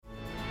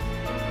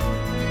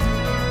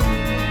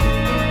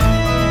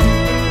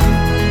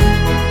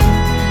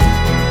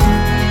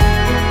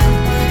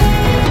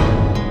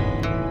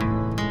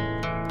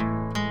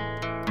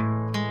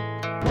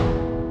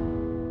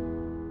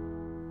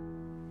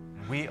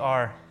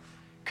are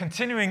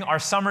continuing our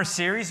summer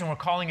series, and we're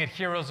calling it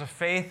Heroes of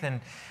Faith. And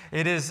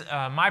it is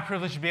my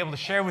privilege to be able to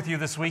share with you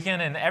this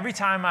weekend. And every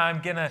time I'm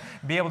going to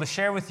be able to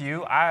share with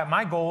you,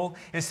 my goal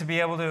is to be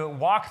able to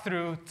walk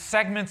through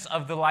segments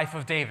of the life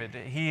of David.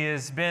 He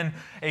has been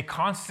a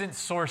constant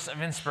source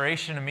of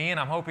inspiration to me, and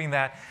I'm hoping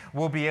that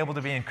we'll be able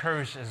to be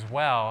encouraged as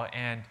well.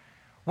 And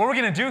what we're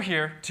going to do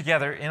here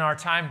together in our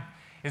time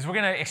is we're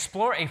going to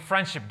explore a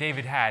friendship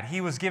David had.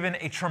 He was given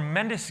a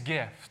tremendous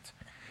gift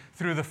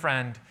through the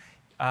friend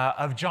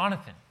of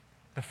Jonathan,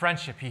 the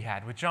friendship he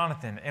had with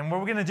Jonathan. And what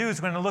we're going to do is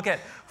we're going to look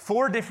at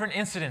 4 different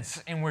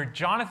incidents in where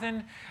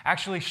Jonathan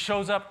actually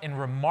shows up in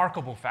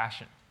remarkable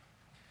fashion.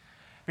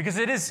 Because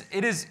it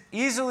is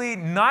easily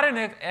not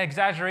an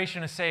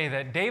exaggeration to say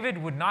that David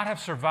would not have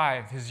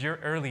survived his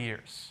early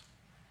years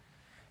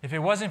if it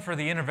wasn't for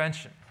the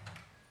intervention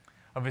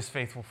of his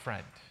faithful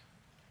friend.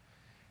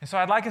 And so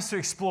I'd like us to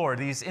explore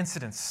these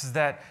incidents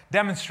that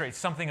demonstrate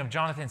something of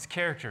Jonathan's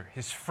character,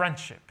 his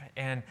friendship.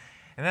 And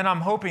then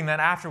I'm hoping that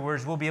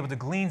afterwards we'll be able to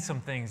glean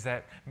some things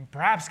that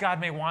perhaps God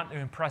may want to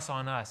impress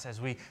on us as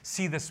we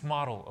see this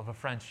model of a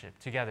friendship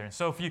together. And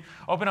so if you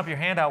open up your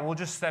handout, we'll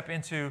just step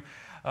into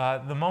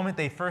the moment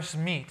they first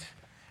meet.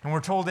 And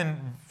we're told in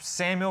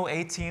Samuel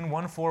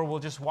 18:1-4, we'll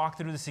just walk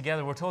through this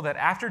together. We're told that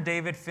after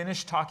David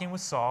finished talking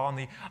with Saul on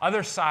the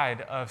other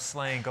side of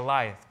slaying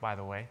Goliath, by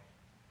the way,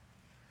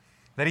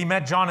 that he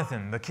met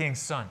Jonathan, the king's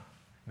son,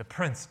 the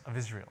prince of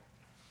Israel.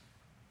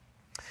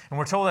 And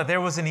we're told that there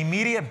was an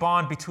immediate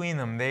bond between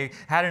them. They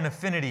had an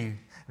affinity.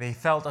 They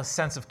felt a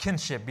sense of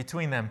kinship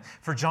between them.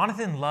 For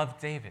Jonathan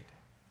loved David.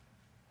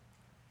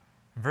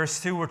 In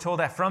verse 2, we're told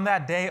that from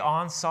that day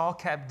on, Saul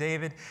kept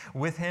David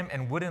with him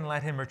and wouldn't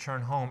let him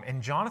return home.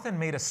 And Jonathan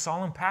made a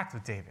solemn pact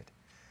with David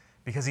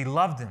because he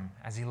loved him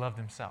as he loved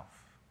himself.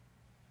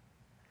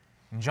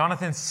 And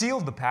Jonathan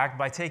sealed the pact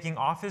by taking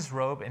off his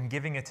robe and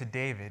giving it to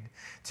David,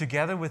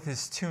 together with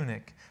his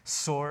tunic,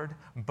 sword,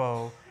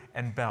 bow,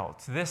 and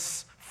belt.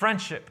 This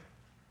friendship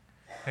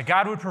that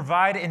God would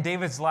provide in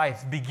David's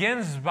life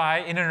begins by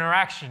an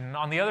interaction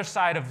on the other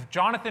side of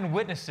Jonathan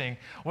witnessing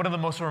one of the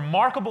most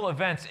remarkable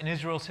events in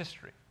Israel's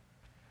history.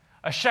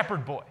 A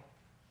shepherd boy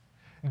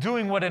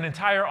doing what an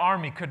entire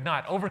army could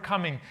not,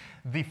 overcoming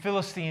the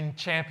Philistine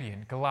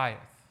champion, Goliath.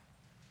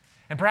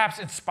 And perhaps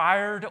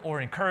inspired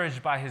or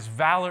encouraged by his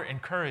valor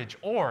and courage,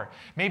 or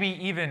maybe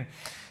even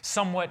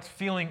somewhat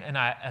feeling an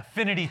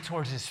affinity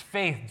towards his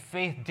faith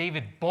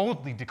David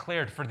boldly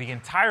declared for the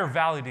entire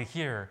valley to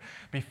hear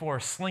before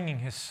slinging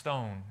his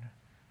stone.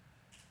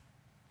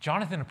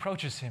 Jonathan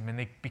approaches him and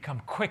they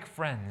become quick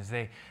friends.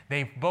 They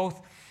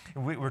both,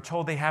 we're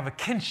told they have a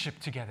kinship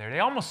together.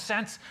 They almost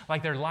sense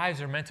like their lives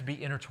are meant to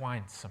be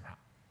intertwined somehow.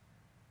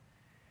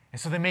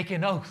 And so they make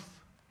an oath.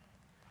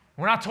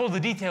 We're not told the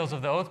details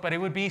of the oath, but it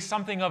would be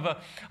something of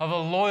a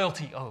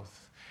loyalty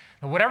oath.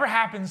 And whatever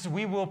happens,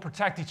 we will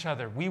protect each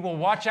other. We will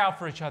watch out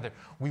for each other.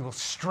 We will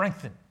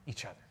strengthen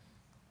each other.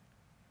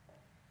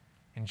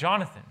 And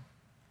Jonathan,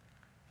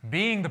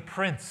 being the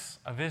prince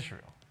of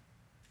Israel,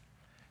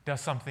 does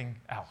something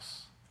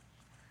else.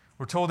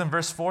 We're told in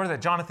verse 4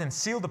 that Jonathan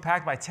sealed the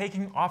pact by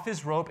taking off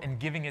his robe and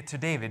giving it to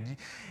David.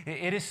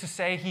 It is to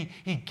say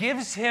he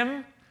gives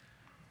him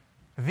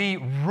the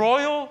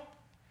royal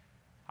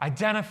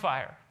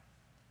identifier.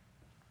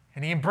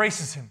 And he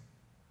embraces him.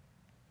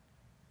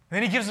 And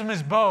then he gives him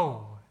his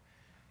bow.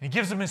 And he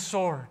gives him his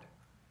sword.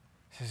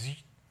 He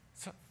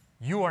says,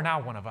 you are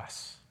now one of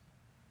us.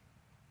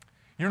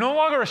 You're no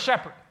longer a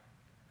shepherd,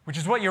 which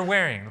is what you're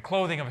wearing, the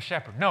clothing of a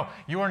shepherd. No,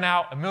 you are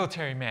now a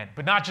military man,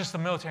 but not just a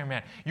military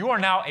man. You are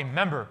now a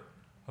member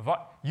of,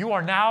 you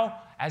are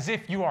now as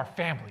if you are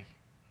family.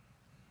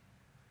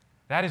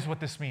 That is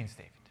what this means,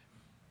 David.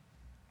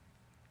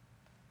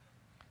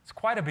 It's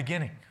quite a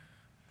beginning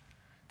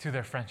to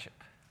their friendship.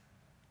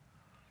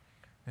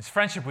 His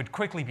friendship would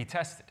quickly be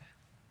tested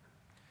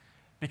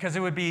because it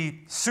would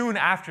be soon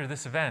after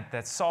this event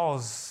that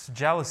Saul's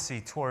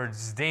jealousy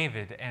towards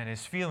David and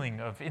his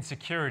feeling of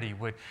insecurity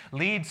would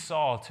lead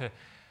Saul to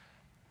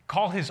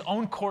call his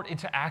own court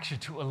into action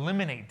to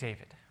eliminate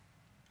David.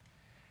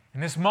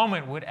 And this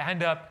moment would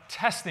end up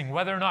testing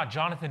whether or not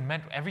Jonathan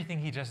meant everything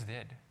he just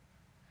did.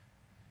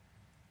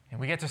 And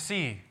we get to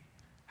see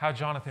how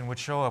Jonathan would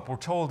show up. We're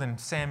told in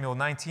Samuel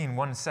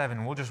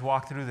 19:1-7, we'll just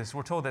walk through this.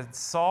 We're told that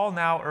Saul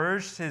now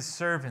urged his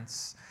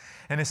servants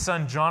and his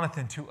son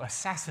Jonathan to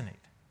assassinate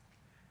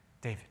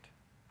David.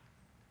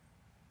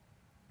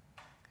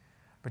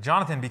 But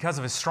Jonathan, because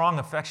of his strong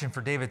affection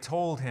for David,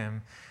 told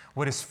him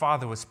what his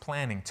father was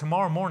planning.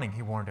 Tomorrow morning,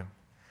 he warned him,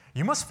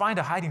 you must find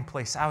a hiding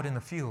place out in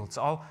the fields.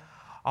 I'll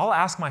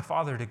ask my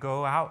father to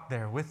go out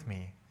there with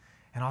me,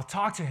 and I'll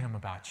talk to him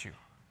about you.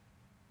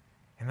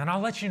 And then I'll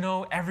let you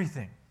know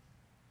everything.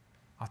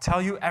 I'll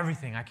tell you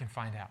everything I can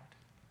find out.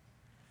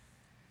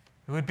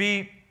 It would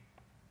be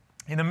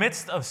in the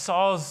midst of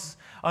Saul's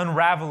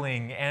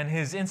unraveling and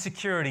his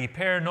insecurity,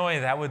 paranoia,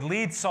 that would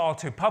lead Saul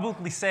to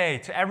publicly say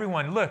to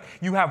everyone, look,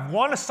 you have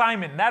one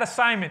assignment, and that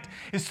assignment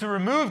is to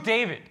remove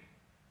David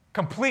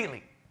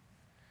completely.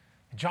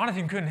 And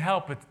Jonathan couldn't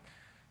help but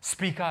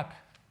speak up.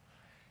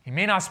 He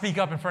may not speak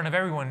up in front of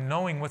everyone,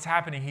 knowing what's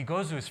happening. He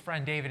goes to his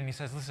friend David and he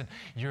says, listen,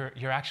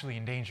 you're actually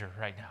in danger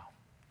right now.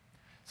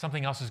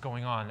 Something else is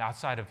going on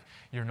outside of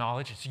your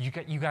knowledge. So you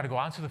got to go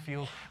out into the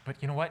field, but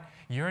you know what?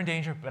 You're in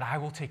danger, but I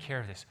will take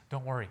care of this.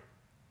 Don't worry.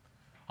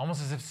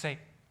 Almost as if to say,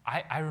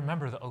 I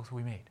remember the oath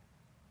we made.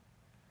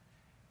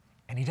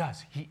 And he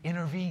does. He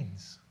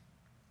intervenes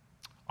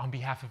on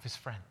behalf of his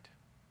friend.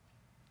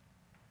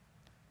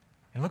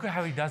 And look at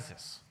how he does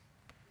this.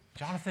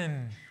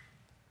 Jonathan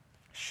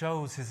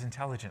shows his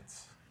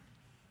intelligence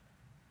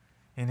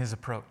in his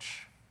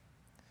approach.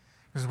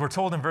 Because we're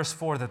told in verse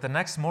 4 that the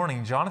next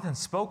morning Jonathan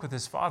spoke with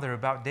his father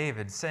about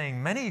David,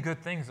 saying many good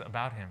things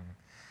about him.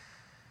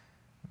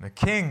 The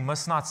king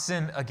must not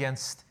sin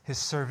against his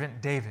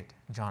servant David,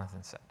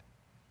 Jonathan said.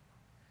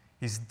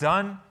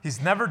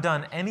 He's never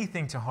done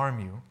anything to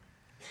harm you.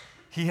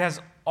 He has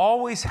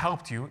always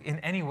helped you in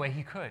any way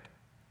he could.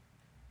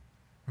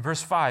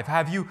 Verse 5,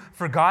 have you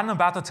forgotten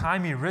about the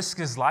time he risked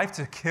his life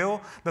to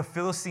kill the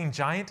Philistine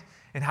giant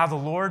and how the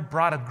Lord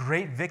brought a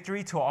great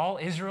victory to all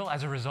Israel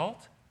as a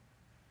result?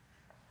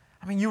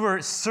 I mean, you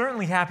were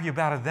certainly happy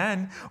about it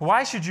then.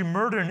 Why should you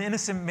murder an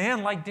innocent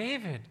man like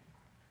David?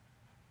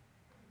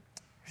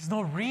 There's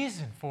no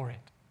reason for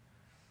it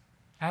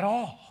at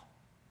all.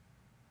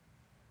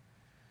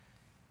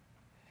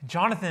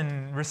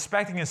 Jonathan,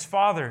 respecting his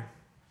father,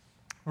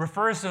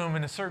 refers to him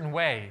in a certain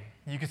way.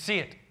 You could see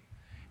it.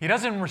 He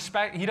doesn't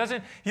refer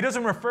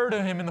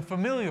to him in the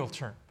familial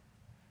term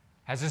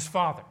as his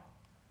father.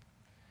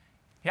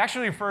 He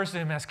actually refers to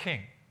him as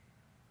king.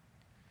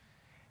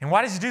 And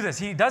why does he do this?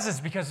 He does this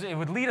because it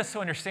would lead us to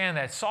understand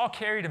that Saul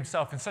carried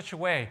himself in such a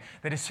way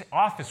that his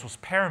office was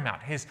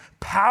paramount, his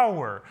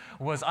power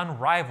was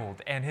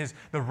unrivaled, and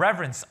the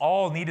reverence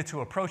all needed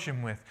to approach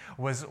him with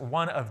was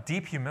one of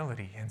deep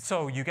humility. And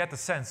so you get the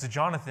sense that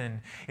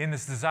Jonathan, in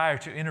this desire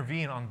to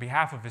intervene on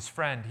behalf of his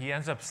friend, he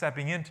ends up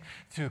stepping into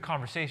the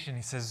conversation.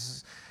 He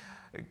says,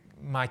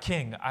 my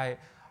king, I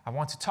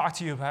want to talk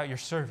to you about your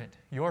servant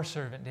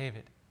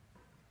David.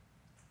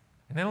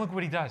 And then look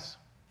what he does.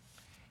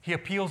 He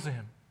appeals to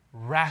him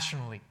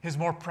rationally, his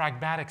more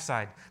pragmatic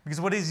side. Because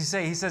what does he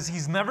say? He says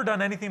he's never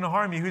done anything to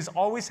harm you. He's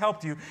always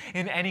helped you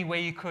in any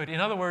way he could.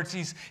 In other words,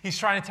 he's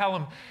trying to tell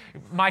him,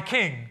 my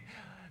king,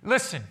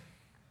 listen,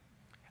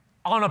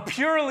 on a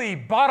purely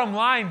bottom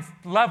line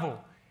level,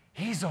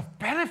 he's of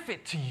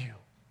benefit to you.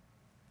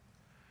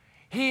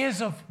 He is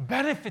of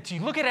benefit to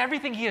you. Look at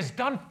everything he has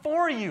done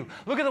for you.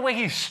 Look at the way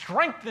he's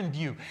strengthened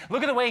you.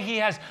 Look at the way he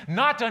has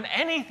not done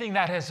anything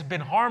that has been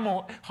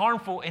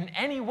harmful in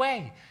any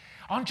way.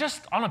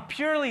 On a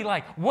purely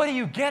what do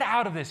you get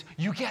out of this?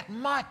 You get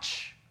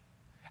much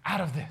out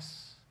of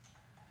this.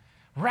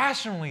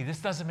 Rationally, this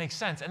doesn't make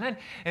sense. And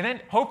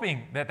then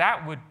hoping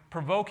that would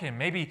provoke him,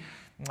 maybe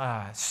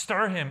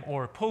stir him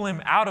or pull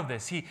him out of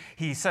this.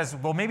 He says,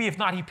 well, maybe if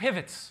not, he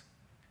pivots.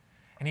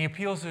 And he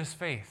appeals to his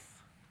faith.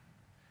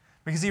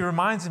 Because he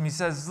reminds him, he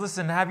says,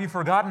 listen, have you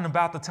forgotten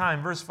about the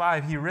time? Verse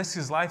 5, he risks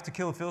his life to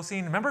kill a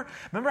Philistine. Remember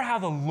how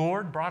the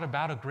Lord brought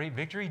about a great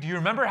victory? Do you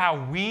remember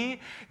how we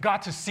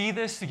got to see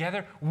this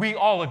together? We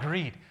all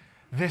agreed,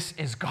 this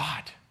is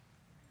God.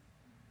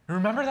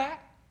 Remember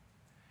that?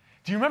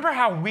 Do you remember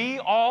how we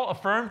all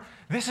affirmed,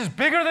 this is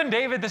bigger than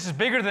David, this is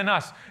bigger than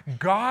us?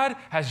 God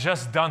has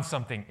just done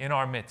something in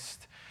our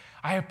midst.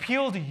 I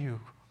appeal to you,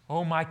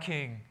 O my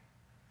King.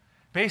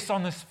 Based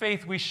on this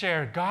faith we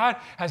share, God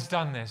has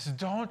done this.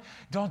 Don't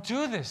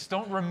do this.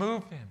 Don't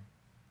remove him.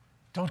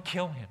 Don't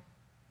kill him.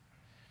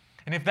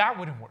 And if that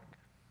wouldn't work,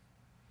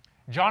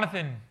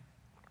 Jonathan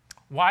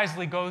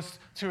wisely goes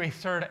to a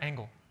third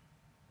angle.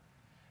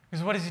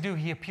 Because what does he do?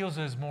 He appeals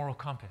to his moral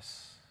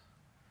compass.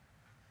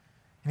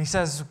 And he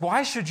says,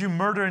 why should you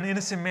murder an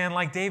innocent man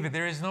like David?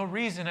 There is no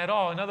reason at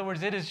all. In other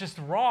words, it is just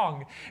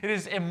wrong. It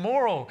is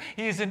immoral.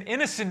 He is an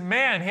innocent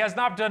man. He has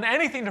not done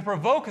anything to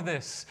provoke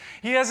this.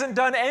 He hasn't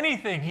done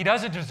anything. He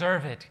doesn't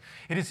deserve it.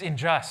 It is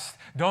unjust.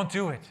 Don't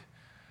do it.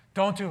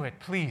 Don't do it,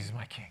 please,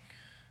 my king.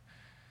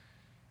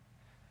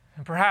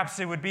 And perhaps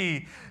it would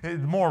be a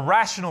more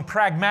rational,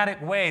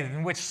 pragmatic way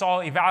in which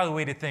Saul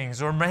evaluated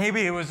things. Or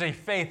maybe it was a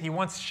faith he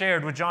once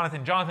shared with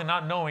Jonathan. Jonathan,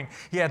 not knowing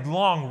he had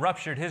long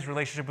ruptured his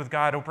relationship with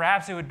God. Or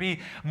perhaps it would be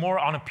more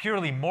on a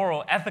purely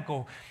moral,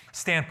 ethical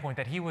standpoint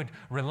that he would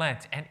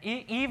relent. And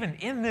even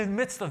in the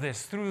midst of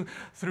this, through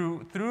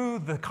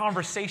the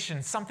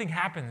conversation, something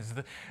happens.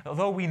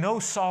 Although we know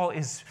Saul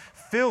is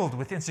filled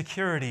with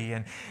insecurity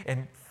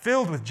and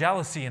filled with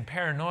jealousy and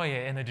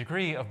paranoia and a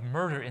degree of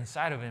murder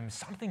inside of him,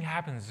 something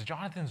happens.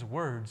 Jonathan's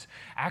words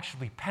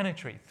actually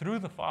penetrate through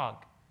the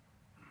fog.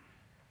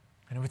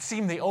 And it would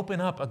seem they open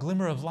up a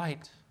glimmer of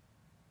light.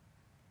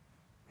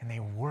 And they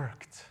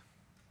worked.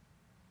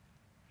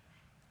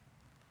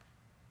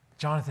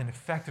 Jonathan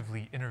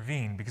effectively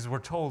intervened because we're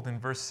told in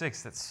verse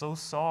 6 that so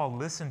Saul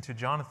listened to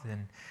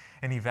Jonathan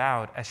and he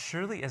vowed, as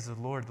surely as the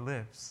Lord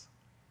lives,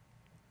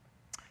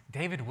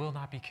 David will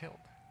not be killed.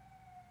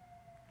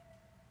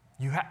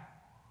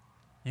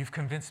 You've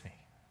convinced me,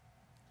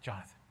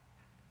 Jonathan.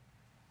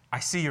 I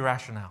see your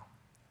rationale.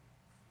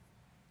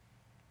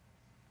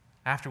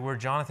 Afterward,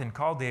 Jonathan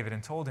called David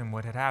and told him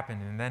what had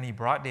happened, and then he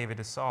brought David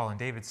to Saul, and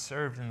David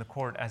served in the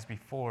court as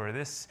before.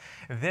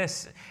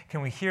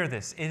 Can we hear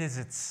this? It is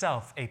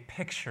itself a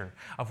picture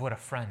of what a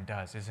friend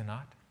does, is it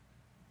not?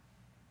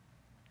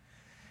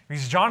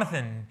 Because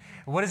Jonathan,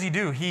 what does he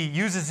do? He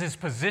uses his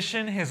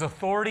position, his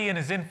authority, and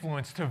his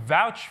influence to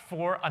vouch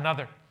for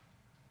another.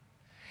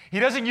 He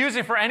doesn't use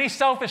it for any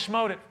selfish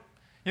motive.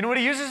 You know what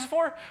he uses it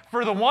for?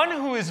 For the one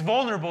who is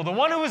vulnerable, the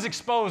one who is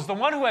exposed, the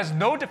one who has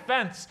no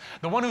defense,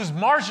 the one who's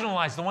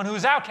marginalized, the one who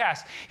is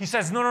outcast. He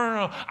says,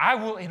 no, I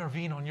will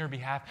intervene on your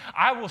behalf.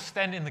 I will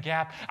stand in the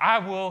gap. I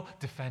will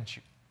defend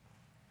you.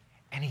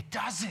 And he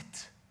does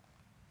it,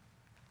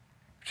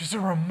 which is a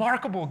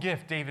remarkable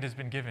gift David has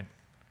been given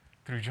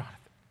through Jonathan.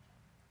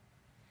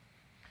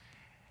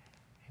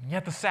 And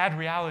yet the sad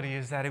reality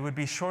is that it would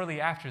be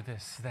shortly after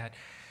this that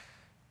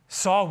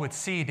Saul would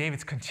see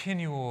David's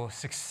continual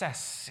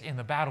success in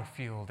the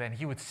battlefield, and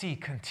he would see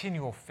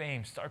continual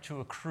fame start to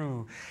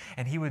accrue,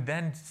 and he would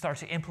then start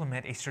to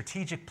implement a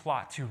strategic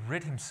plot to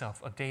rid himself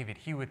of David.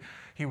 He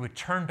would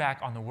turn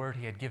back on the word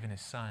he had given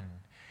his son.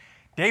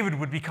 David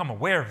would become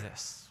aware of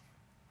this.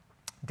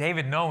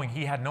 David, knowing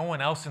he had no one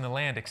else in the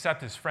land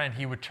except his friend,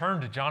 he would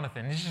turn to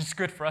Jonathan. This is just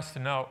good for us to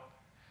know.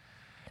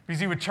 Because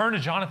he would turn to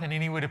Jonathan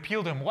and he would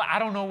appeal to him. Well, I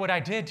don't know what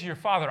I did to your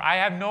father. I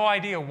have no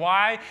idea.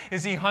 Why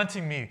is he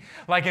hunting me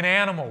like an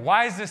animal?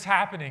 Why is this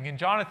happening? And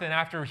Jonathan,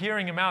 after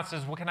hearing him out,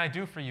 says, what can I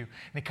do for you?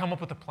 And they come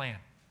up with a plan.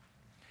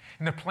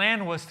 And the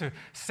plan was to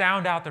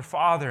sound out their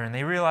father. And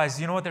they realized,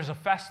 you know what, there's a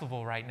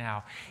festival right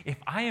now. If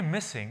I am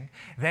missing,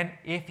 then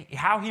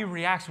how he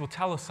reacts will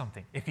tell us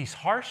something. If he's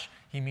harsh,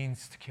 he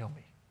means to kill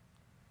me.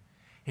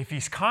 If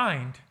he's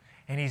kind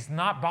and he's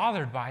not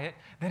bothered by it,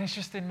 then it's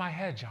just in my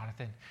head,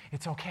 Jonathan.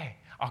 It's okay.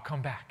 I'll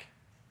come back.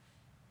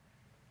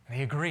 And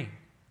they agree.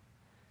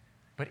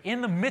 But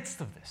in the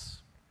midst of this,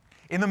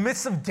 in the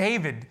midst of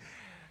David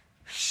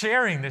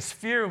sharing this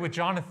fear with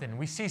Jonathan,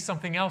 we see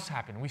something else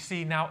happen. We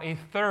see now a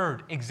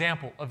third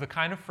example of the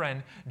kind of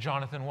friend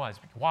Jonathan was.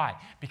 Why?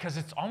 Because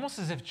it's almost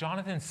as if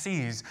Jonathan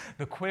sees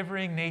the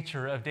quivering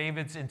nature of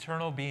David's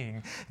internal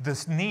being,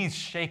 the knees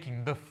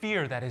shaking, the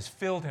fear that has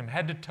filled him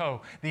head to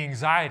toe, the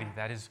anxiety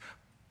that is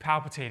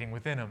palpitating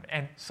within him.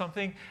 And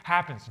something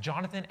happens.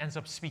 Jonathan ends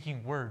up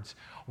speaking words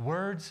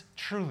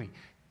truly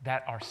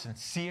that are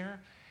sincere.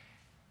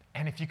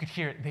 And if you could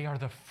hear it, they are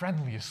the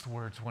friendliest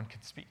words one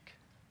could speak.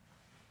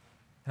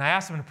 And I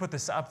asked him to put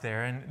this up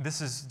there, and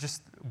this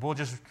is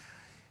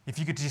if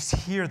you could just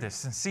hear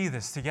this and see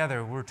this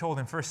together, we're told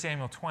in 1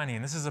 Samuel 20,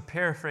 and this is a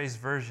paraphrased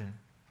version.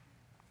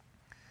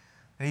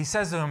 And he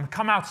says to him,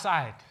 come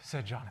outside,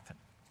 said Jonathan.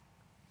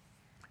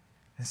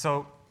 And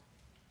so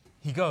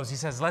he goes, he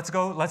says, let's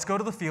go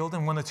to the field.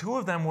 And when the two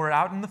of them were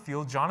out in the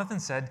field, Jonathan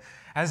said,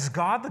 as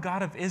God, the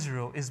God of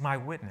Israel, is my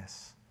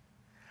witness,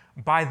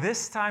 by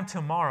this time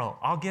tomorrow,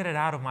 I'll get it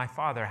out of my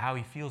father how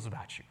he feels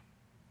about you.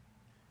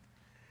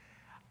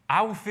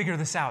 I will figure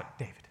this out,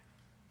 David.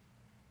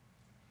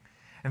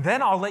 And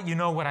then I'll let you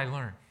know what I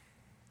learn.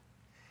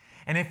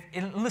 And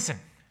listen,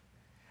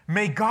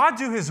 may God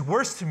do his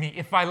worst to me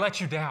if I let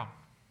you down.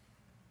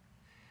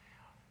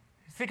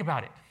 Think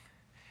about it.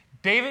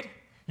 David,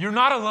 you're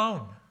not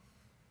alone.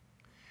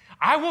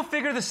 I will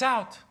figure this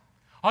out.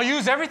 I'll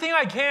use everything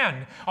I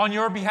can on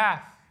your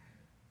behalf.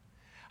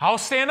 I'll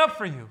stand up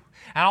for you,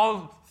 and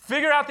I'll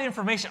figure out the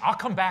information. I'll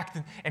come back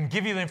and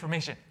give you the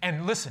information.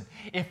 And listen,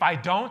 if I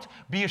don't,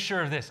 be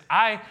assured of this.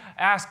 I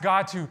ask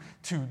God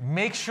to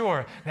make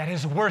sure that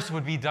his worst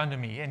would be done to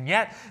me. And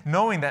yet,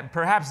 knowing that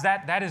perhaps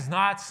that is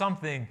not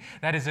something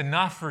that is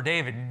enough for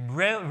David,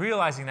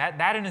 realizing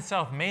that in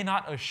itself may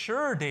not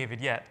assure David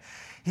yet,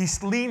 he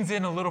leans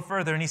in a little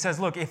further and he says,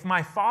 look, if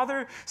my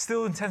father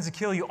still intends to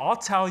kill you, I'll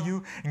tell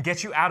you and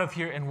get you out of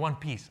here in one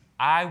piece.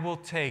 I will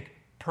take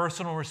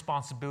personal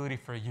responsibility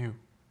for you,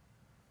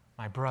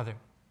 my brother,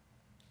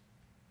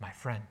 my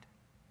friend.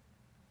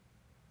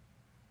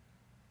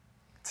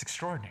 It's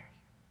extraordinary.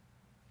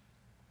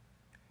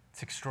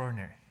 It's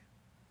extraordinary.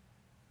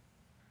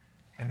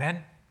 And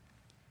then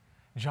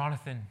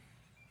Jonathan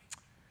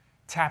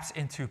taps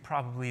into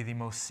probably the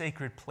most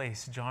sacred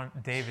place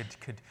David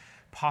could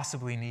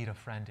possibly need a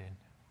friend in.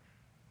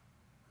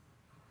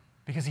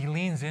 Because he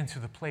leans into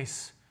the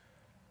place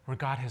where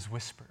God has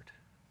whispered.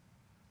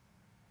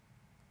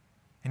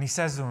 And he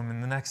says to him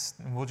in the next,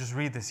 and we'll just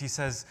read this, he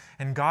says,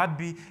 and God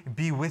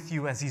be with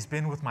you as he's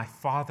been with my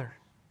father.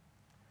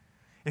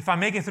 If I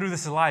make it through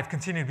this alive,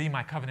 continue to be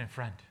my covenant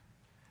friend.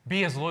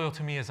 Be as loyal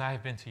to me as I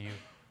have been to you.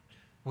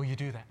 Will you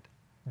do that?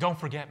 Don't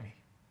forget me.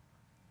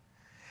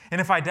 And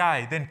if I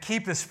die, then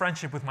keep this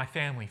friendship with my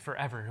family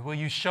forever. Will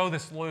you show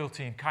this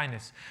loyalty and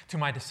kindness to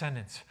my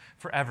descendants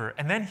forever?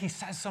 And then he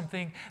says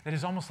something that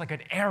is almost like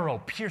an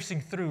arrow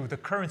piercing through the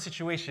current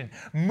situation,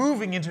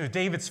 moving into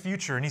David's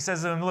future. And he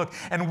says to him, look,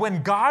 and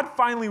when God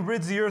finally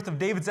rids the earth of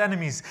David's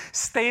enemies,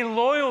 stay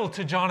loyal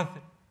to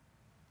Jonathan.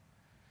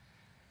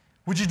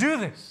 Would you do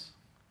this?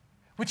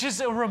 Which is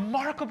a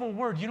remarkable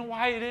word. You know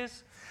why it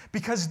is?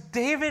 Because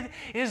David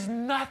is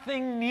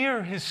nothing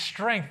near his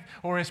strength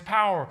or his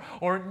power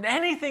or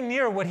anything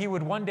near what he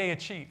would one day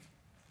achieve.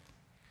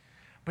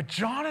 But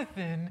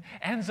Jonathan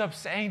ends up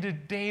saying to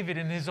David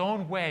in his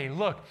own way,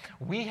 look,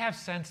 we have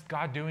sensed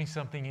God doing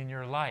something in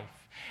your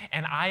life.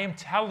 And I am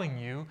telling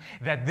you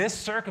that this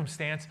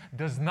circumstance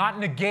does not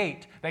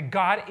negate that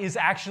God is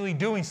actually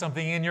doing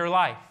something in your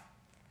life.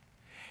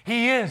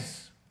 He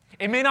is.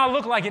 It may not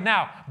look like it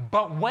now,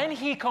 but when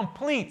He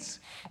completes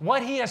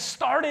what He has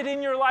started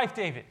in your life,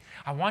 David,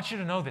 I want you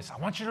to know this. I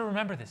want you to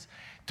remember this.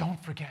 Don't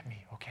forget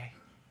me, okay?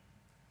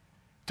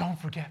 Don't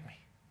forget me.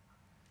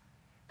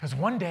 Because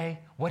one day,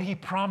 what He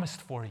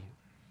promised for you,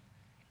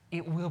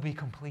 it will be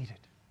completed.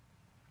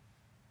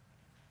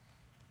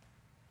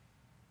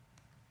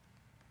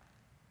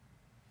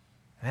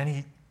 And then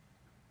He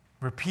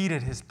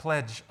repeated His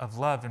pledge of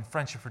love and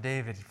friendship for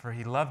David, for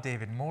He loved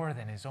David more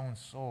than his own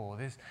soul.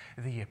 This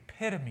is the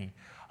epitome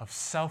of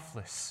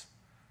selfless,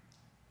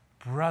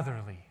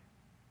 brotherly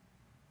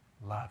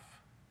love.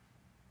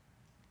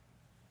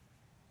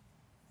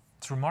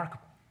 It's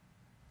remarkable.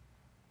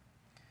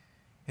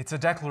 It's a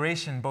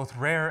declaration both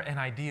rare and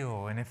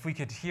ideal, and if we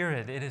could hear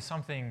it, it is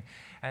something,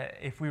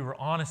 if we were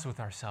honest with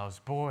ourselves,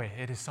 boy,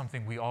 it is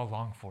something we all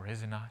long for,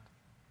 is it not?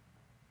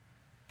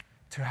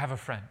 To have a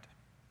friend,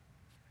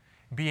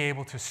 be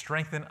able to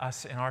strengthen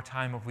us in our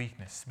time of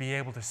weakness, be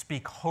able to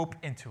speak hope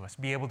into us,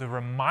 be able to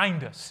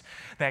remind us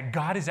that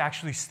God is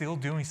actually still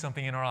doing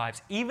something in our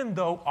lives, even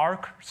though our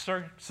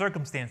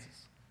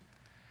circumstances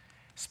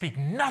speak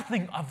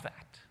nothing of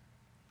that.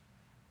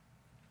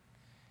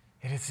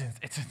 It's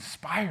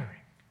inspiring.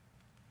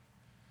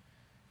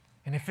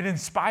 And if it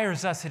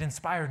inspires us, it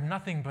inspired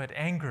nothing but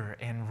anger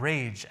and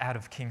rage out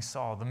of King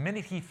Saul. The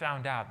minute he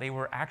found out they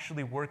were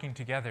actually working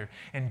together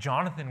and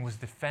Jonathan was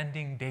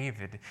defending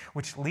David,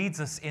 which leads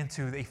us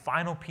into a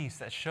final piece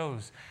that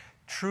shows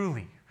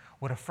truly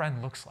what a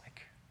friend looks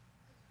like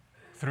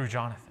through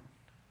Jonathan.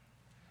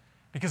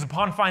 Because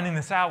upon finding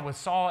this out, what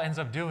Saul ends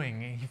up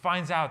doing, he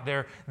finds out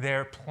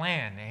their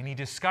plan, and he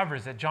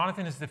discovers that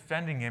Jonathan is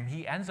defending him.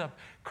 He ends up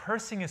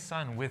cursing his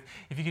son with,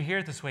 if you could hear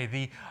it this way,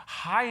 the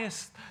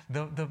highest,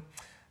 the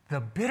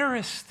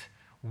bitterest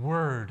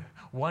word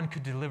one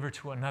could deliver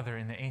to another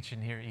in the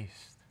ancient Near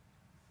East.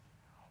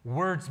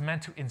 Words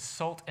meant to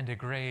insult and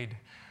degrade,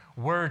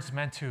 words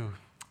meant to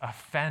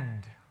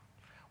offend,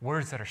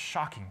 words that are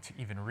shocking to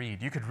even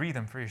read. You could read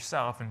them for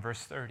yourself in verse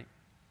 30.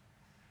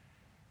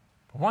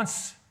 But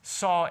once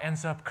Saul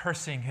ends up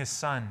cursing his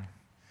son,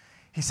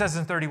 he says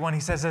in 31, he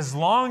says, as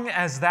long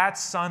as that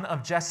son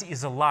of Jesse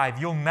is alive,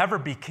 you'll never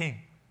be king.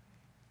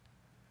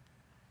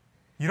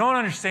 You don't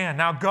understand.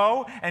 Now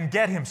go and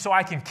get him so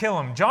I can kill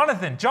him.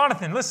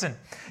 Jonathan, listen.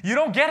 You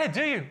don't get it,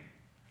 do you?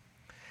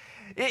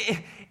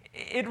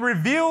 It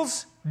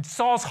reveals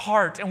Saul's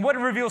heart. And what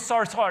reveals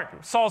Saul's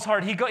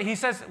heart? He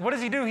says, what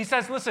does he do? He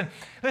says, listen,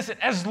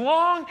 as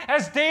long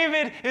as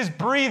David is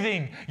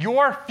breathing,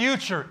 your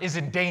future is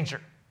in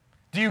danger.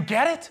 Do you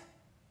get it?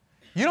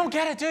 You don't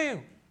get it, do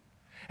you?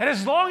 And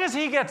as long as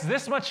he gets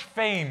this much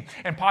fame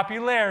and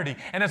popularity,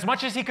 and as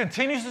much as he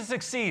continues to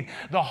succeed,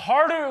 the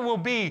harder it will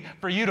be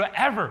for you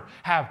to ever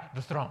have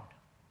the throne.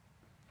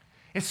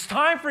 It's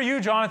time for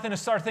you, Jonathan, to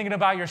start thinking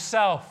about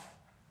yourself,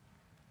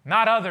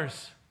 not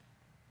others.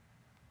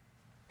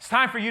 It's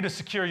time for you to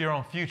secure your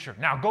own future.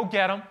 Now, go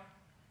get him,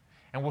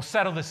 and we'll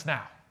settle this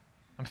now.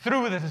 I'm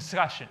through with the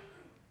discussion.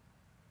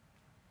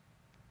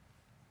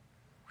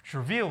 Which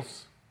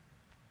reveals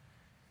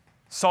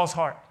Saul's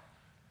heart.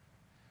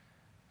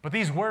 But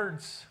these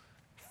words,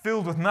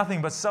 filled with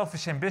nothing but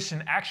selfish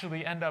ambition,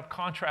 actually end up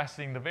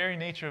contrasting the very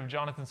nature of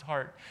Jonathan's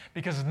heart,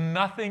 because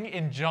nothing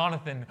in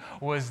Jonathan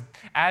was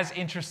as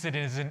interested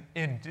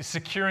in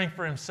securing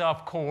for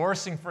himself,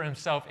 coercing for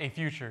himself a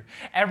future.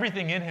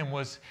 Everything in him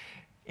was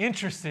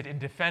interested in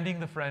defending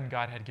the friend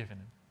God had given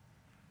him.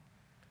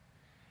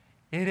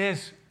 It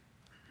is,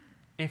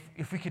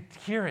 if we could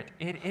hear it,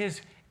 it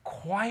is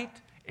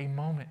quite a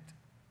moment.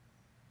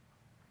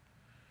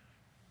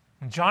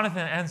 And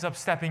Jonathan ends up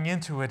stepping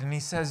into it, and he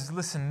says,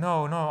 listen,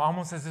 no,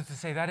 almost as if to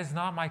say, that is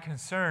not my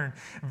concern.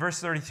 In verse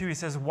 32, he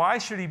says, why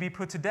should he be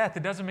put to death?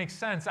 It doesn't make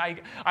sense. I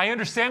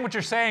understand what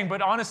you're saying,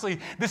 but honestly,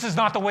 this is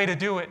not the way to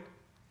do it.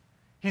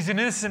 He's an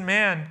innocent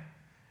man.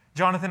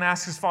 Jonathan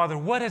asks his father,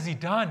 what has he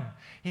done?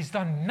 He's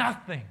done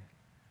nothing.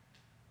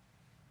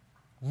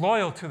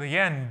 Loyal to the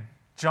end,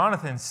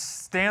 Jonathan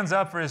stands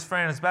up for his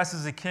friend as best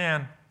as he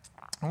can.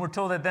 And we're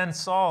told that then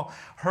Saul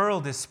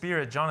hurled his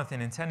spear at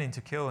Jonathan, intending to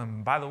kill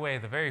him. By the way,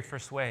 the very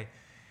first way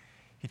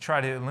he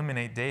tried to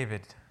eliminate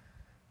David.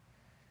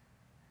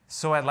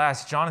 So at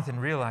last, Jonathan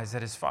realized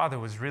that his father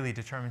was really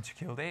determined to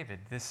kill David.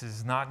 This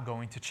is not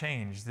going to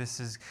change. This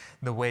is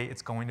the way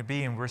it's going to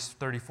be. In verse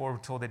 34, we're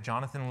told that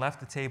Jonathan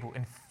left the table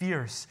in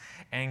fierce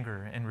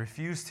anger and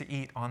refused to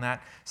eat on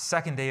that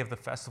second day of the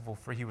festival,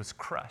 for he was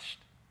crushed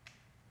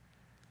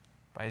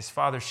by his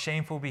father's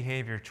shameful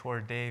behavior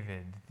toward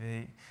David.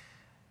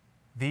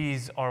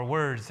 These are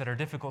words that are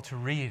difficult to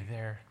read.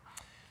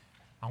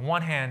 On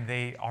one hand,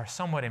 they are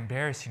somewhat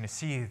embarrassing to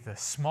see the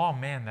small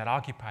man that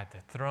occupied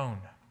the throne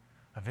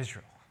of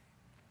Israel.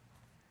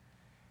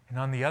 And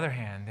on the other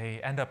hand,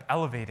 they end up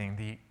elevating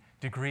the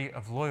degree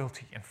of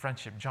loyalty and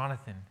friendship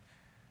Jonathan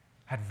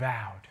had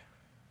vowed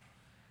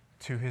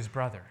to his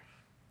brother,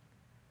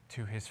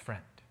 to his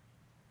friend.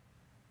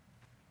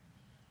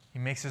 He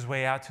makes his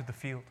way out to the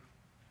field.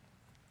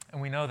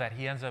 And we know that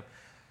he ends up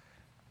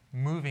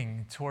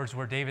moving towards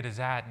where David is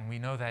at, and we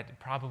know that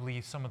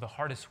probably some of the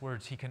hardest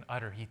words he can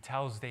utter. He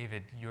tells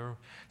David, your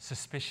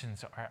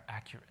suspicions are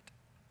accurate.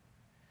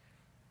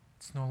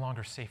 It's no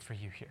longer safe for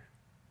you here.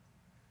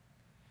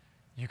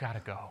 You got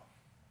to go.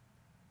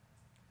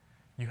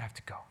 You have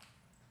to go.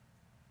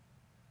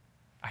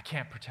 I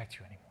can't protect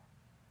you anymore.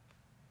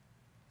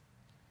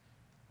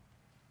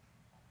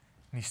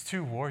 And these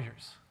two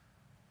warriors,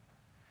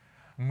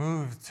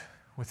 moved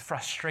with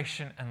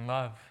frustration and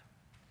love,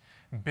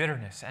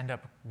 bitterness, end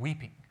up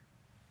weeping,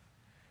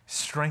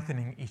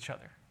 strengthening each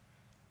other.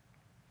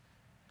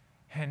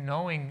 And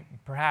knowing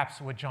perhaps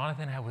what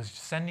Jonathan was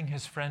sending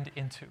his friend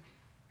into,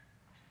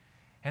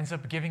 ends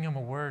up giving him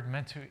a word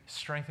meant to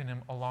strengthen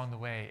him along the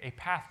way. A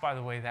path, by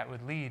the way, that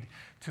would lead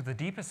to the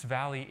deepest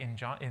valley in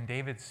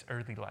David's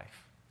early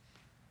life.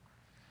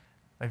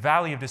 A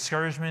valley of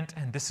discouragement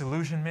and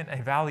disillusionment,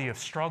 a valley of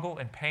struggle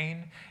and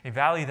pain, a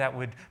valley that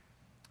would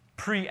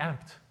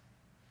preempt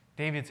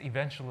David's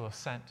eventual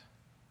ascent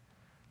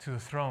to the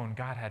throne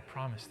God had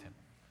promised him.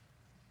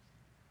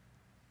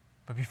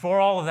 But before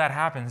all of that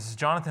happens,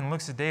 Jonathan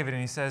looks at David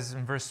and he says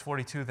in verse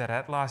 42 that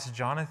at last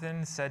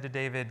Jonathan said to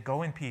David,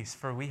 go in peace,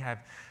 for we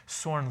have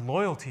sworn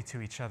loyalty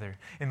to each other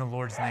in the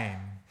Lord's name.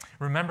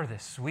 Remember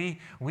this. We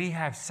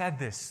have said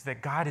this,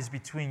 that God is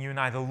between you and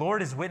I. The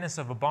Lord is witness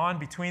of a bond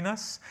between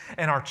us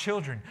and our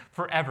children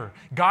forever.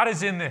 God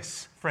is in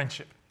this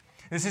friendship.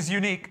 This is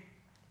unique.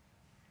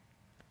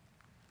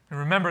 And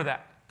remember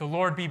that. The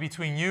Lord be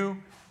between you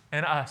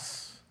and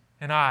us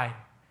and I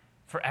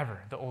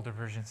forever, the older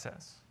version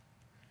says.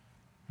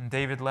 And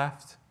David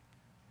left,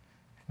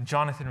 and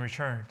Jonathan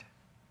returned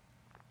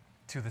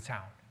to the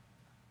town.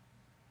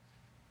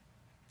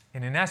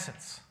 And in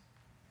essence,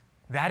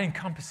 that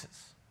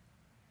encompasses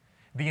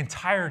the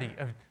entirety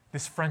of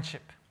this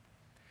friendship.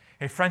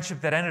 A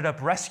friendship that ended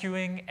up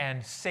rescuing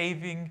and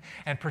saving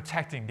and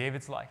protecting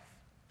David's life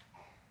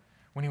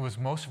when he was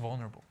most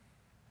vulnerable.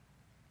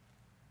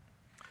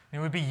 And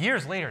it would be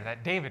years later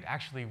that David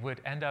actually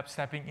would end up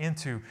stepping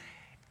into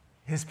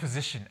his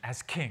position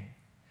as king.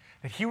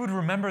 That he would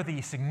remember the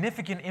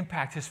significant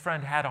impact his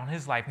friend had on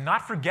his life,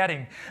 not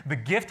forgetting the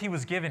gift he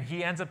was given.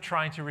 He ends up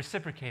trying to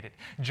reciprocate it.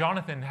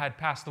 Jonathan had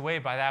passed away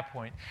by that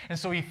point. And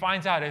so he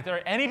finds out if there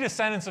are any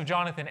descendants of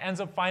Jonathan, ends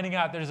up finding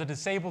out there's a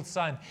disabled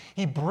son.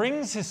 He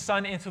brings his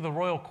son into the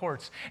royal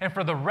courts. And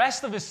for the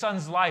rest of his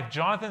son's life,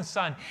 Jonathan's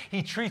son,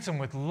 he treats him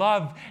with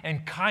love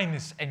and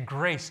kindness and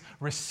grace,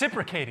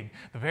 reciprocating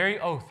the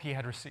very oath he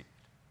had received.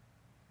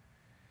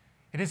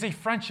 It is a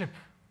friendship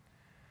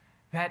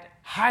that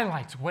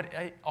highlights what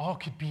it all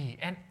could be.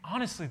 And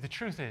honestly, the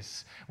truth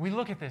is, we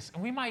look at this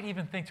and we might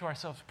even think to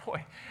ourselves,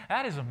 boy,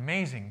 that is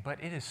amazing,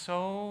 but it is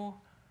so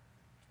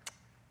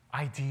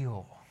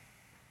ideal.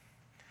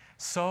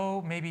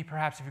 So maybe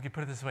perhaps if you could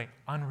put it this way,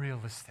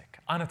 unrealistic,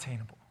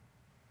 unattainable,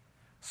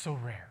 so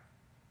rare.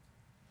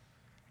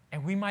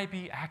 And we might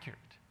be accurate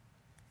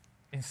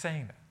in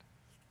saying that.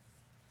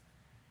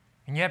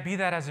 And yet, be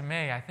that as it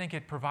may, I think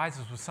it provides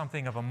us with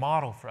something of a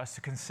model for us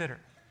to consider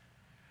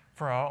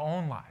for our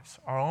own lives,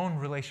 our own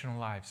relational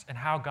lives, and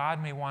how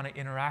God may want to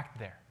interact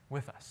there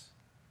with us.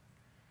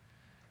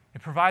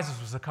 It provides us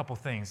with a couple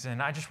things,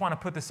 and I just want to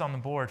put this on the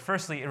board.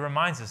 Firstly, it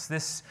reminds us,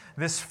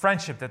 this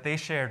friendship that they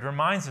shared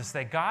reminds us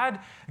that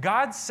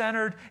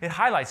God-centered, it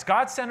highlights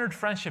God-centered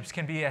friendships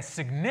can be as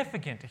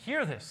significant,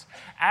 hear this,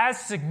 as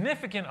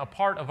significant a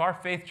part of our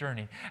faith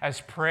journey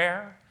as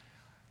prayer,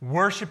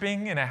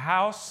 worshiping in a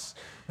house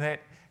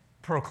that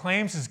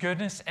proclaims His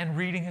goodness, and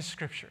reading His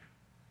Scripture.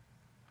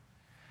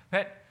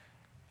 That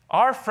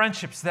our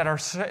friendships that are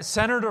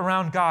centered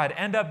around God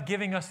end up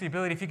giving us the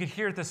ability, if you could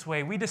hear it this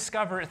way, we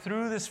discover it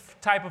through this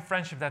type of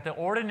friendship that the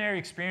ordinary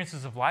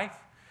experiences of life,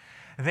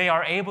 they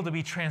are able to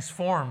be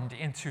transformed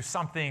into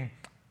something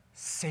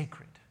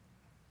sacred.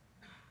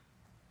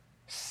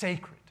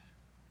 Sacred.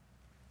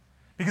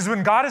 Because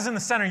when God is in the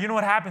center, you know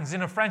what happens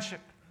in a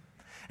friendship?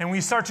 And when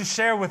you start to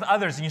share with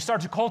others and you start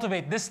to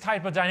cultivate this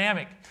type of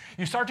dynamic,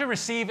 you start to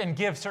receive and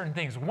give certain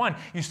things. One,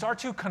 you start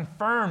to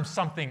confirm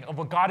something of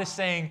what God is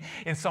saying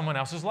in someone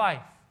else's life.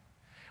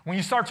 When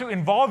you start to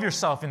involve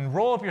yourself and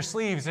roll up your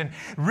sleeves and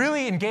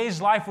really engage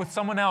life with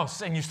someone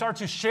else, and you start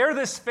to share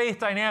this faith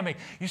dynamic,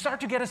 you start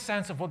to get a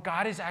sense of what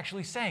God is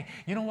actually saying.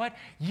 You know what?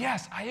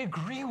 Yes, I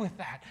agree with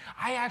that.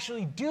 I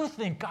actually do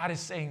think God is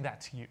saying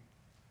that to you.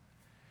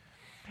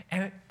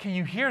 And can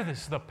you hear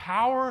this? The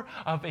power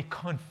of a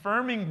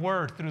confirming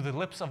word through the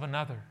lips of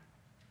another.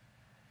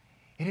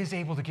 It is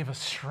able to give us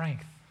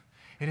strength.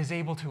 It is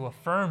able to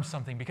affirm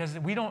something, because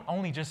we don't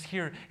only just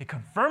hear a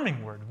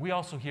confirming word, we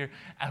also hear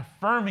an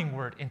affirming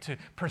word into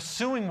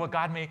pursuing what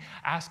God may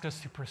ask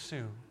us to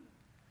pursue.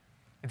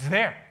 It's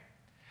there.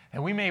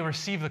 And we may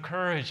receive the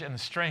courage and the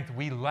strength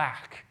we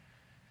lack,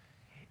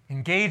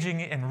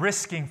 engaging and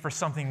risking for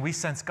something we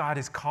sense God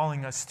is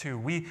calling us to.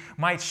 We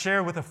might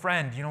share with a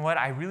friend, you know what,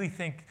 I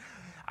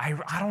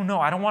I don't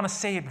know. I don't want to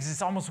say it because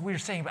it's almost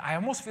weird saying, but I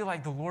almost feel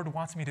like the Lord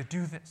wants me to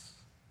do this.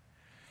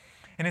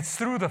 And it's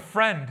through the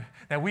friend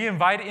that we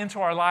invite into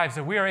our lives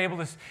that we are able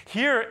to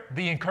hear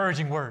the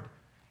encouraging word.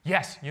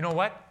 Yes, you know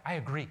what? I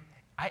agree.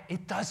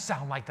 It does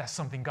sound like that's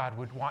something God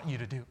would want you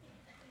to do.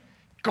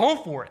 Go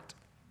for it.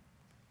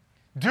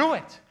 Do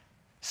it.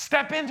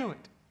 Step into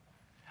it.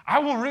 I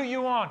will root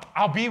you on.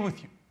 I'll be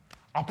with you.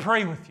 I'll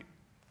pray with you.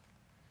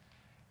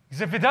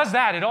 Because if it does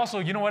that, it also,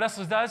 you know what else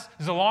it does?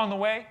 Is along the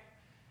way,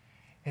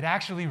 it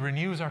actually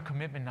renews our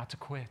commitment not to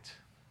quit.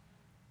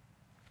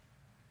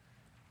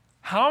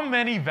 How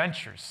many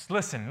ventures,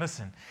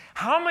 listen,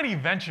 how many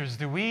ventures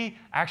do we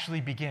actually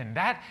begin?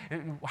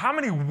 How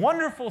many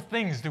wonderful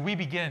things do we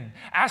begin?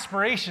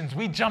 Aspirations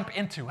we jump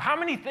into. How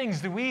many things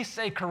do we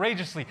say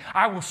courageously,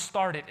 I will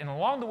start it? And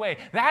along the way,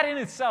 that in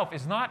itself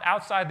is not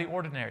outside the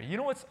ordinary. You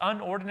know what's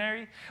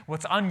unordinary?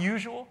 What's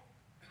unusual?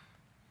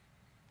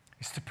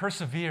 Is to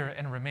persevere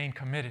and remain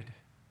committed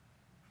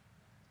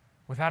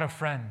without a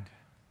friend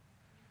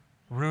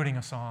rooting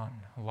us on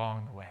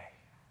along the way.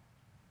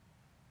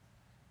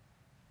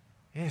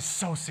 It is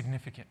so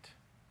significant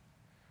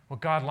what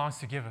God longs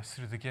to give us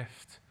through the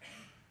gift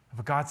of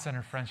a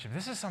God-centered friendship.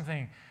 This is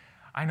something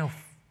I know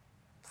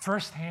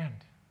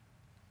firsthand.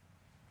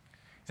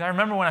 I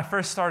remember when I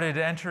first started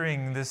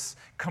entering this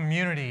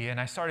community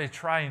and I started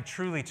trying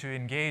truly to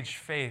engage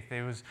faith,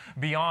 it was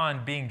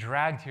beyond being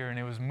dragged here and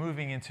it was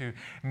moving into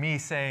me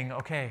saying,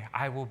 okay,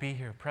 I will be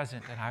here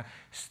present, and I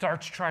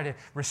start to try to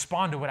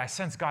respond to what I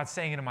sense God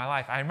saying into my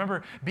life. I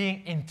remember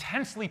being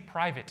intensely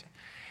private.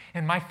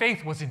 And my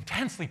faith was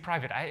intensely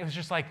private. It was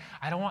just like,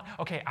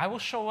 I will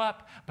show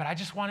up, but I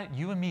just want it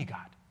you and me,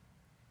 God.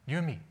 You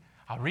and me.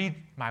 I'll read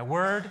my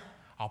word,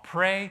 I'll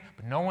pray,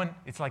 but no one,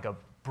 it's like a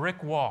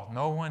brick wall.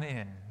 No one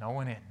in.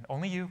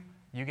 Only you.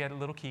 You get a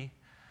little key.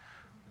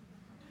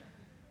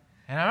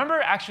 And I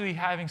remember actually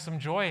having some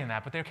joy in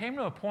that, but there came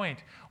to a point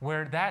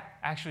where that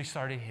actually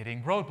started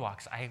hitting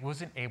roadblocks. I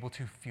wasn't able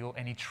to feel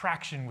any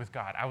traction with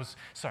God. I was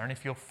starting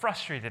to feel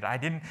frustrated. I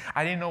didn't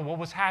know what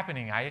was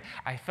happening. I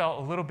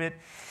felt a little bit,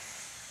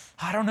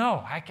 I don't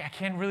know. I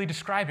can't really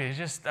describe it. It's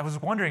just, I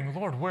was wondering,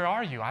 Lord, where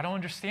are you? I don't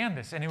understand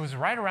this. And it was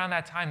right around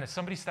that time that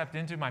somebody stepped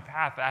into my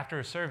path after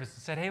a service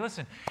and said, hey,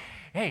 listen,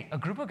 a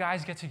group of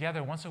guys get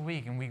together once a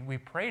week and we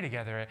pray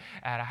together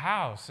at a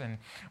house, and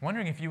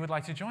wondering if you would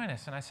like to join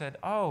us. And I said,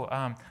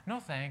 no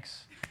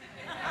thanks.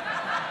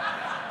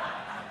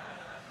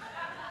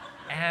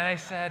 And I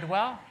said,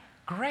 well,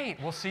 great.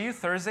 We'll see you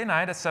Thursday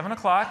night at 7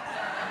 o'clock.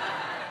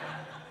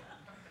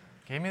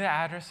 Gave me the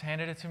address,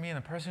 handed it to me, and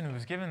the person who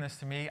was giving this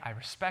to me, I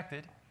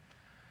respected.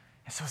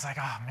 And so it was like,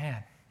 oh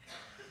man,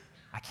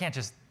 I can't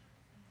just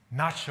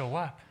not show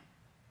up.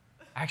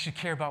 I actually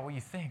care about what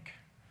you think.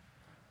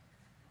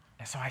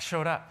 And so I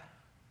showed up.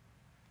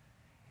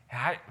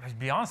 And to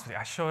be honest with you,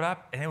 I showed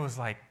up and it was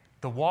like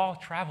the wall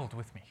traveled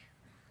with me.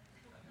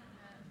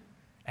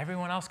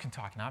 Everyone else can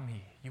talk, not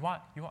me. You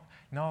want?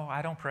 No,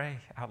 I don't pray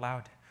out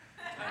loud.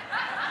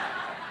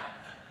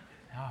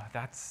 No,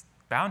 that's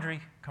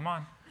boundary. Come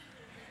on.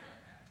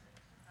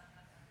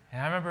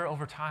 And I remember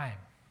over time,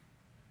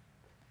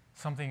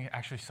 something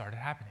actually started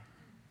happening.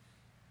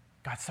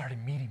 God started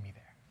meeting me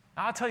there.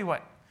 Now, I'll tell you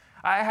what,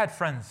 I had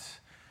friends.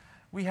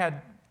 We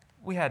had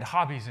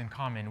hobbies in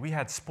common. We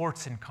had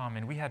sports in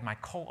common. We had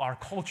our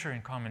culture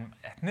in common,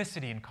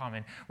 ethnicity in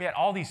common. We had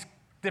all these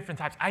different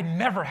types. I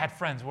never had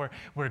friends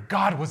where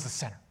God was the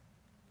center.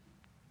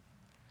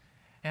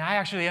 And I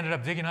actually ended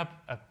up digging up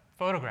a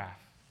photograph.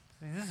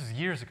 This is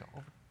years ago,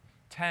 over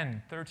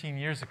 10, 13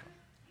 years ago.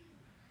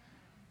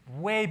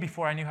 Way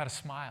before I knew how to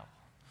smile.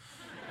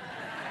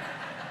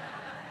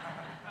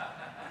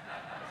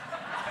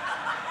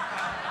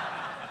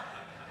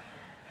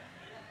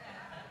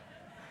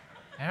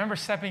 I remember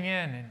stepping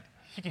in, and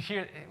you could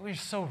hear we were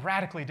so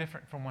radically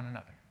different from one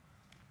another.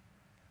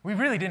 We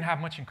really didn't have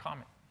much in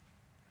common.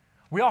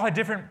 We all had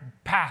different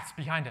paths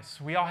behind us.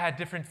 We all had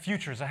different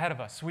futures ahead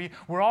of us. We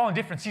were all in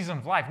different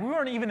seasons of life. We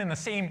weren't even in the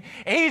same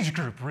age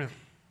group, really.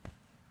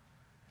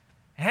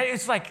 And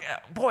it's like,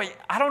 boy,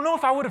 I don't know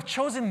if I would have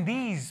chosen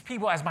these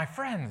people as my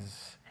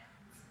friends.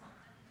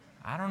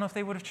 I don't know if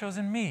they would have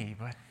chosen me,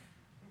 but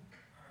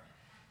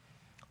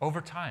over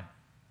time,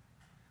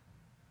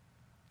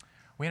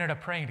 we ended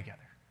up praying together.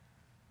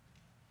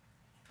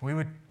 We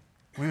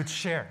would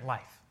share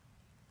life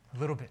a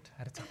little bit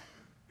at a time,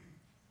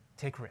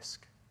 take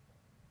risk.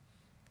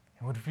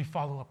 And would we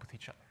follow up with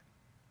each other?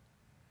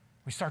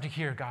 We start to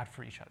hear God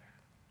for each other.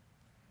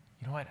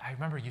 You know what? I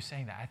remember you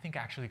saying that. I think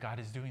actually God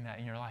is doing that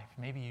in your life.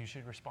 Maybe you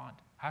should respond.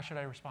 How should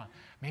I respond?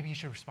 Maybe you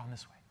should respond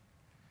this way.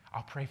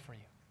 I'll pray for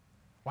you.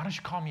 Why don't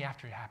you call me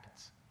after it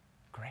happens?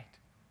 Great.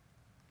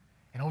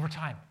 And over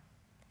time,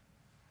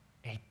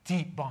 a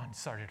deep bond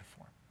started to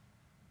form.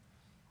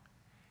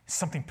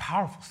 Something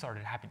powerful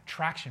started happening.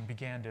 Traction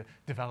began to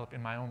develop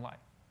in my own life.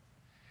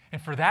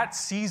 And for that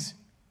season,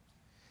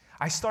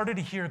 I started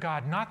to hear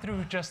God not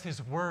through just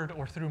His word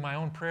or through my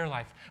own prayer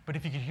life, but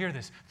if you could hear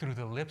this, through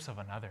the lips of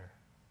another.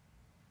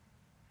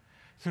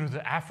 through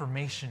the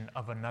affirmation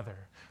of another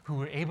who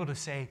were able to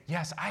say,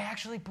 yes, I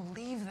actually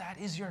believe that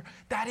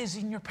is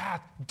in your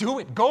path. Do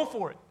it. Go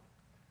for it.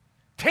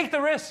 Take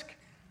the risk.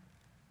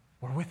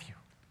 We're with you.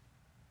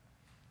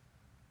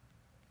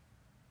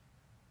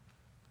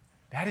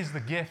 That is the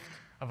gift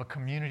of a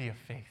community of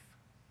faith.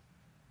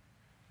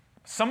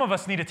 Some of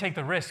us need to take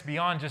the risk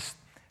beyond just,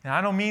 and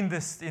I don't mean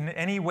this in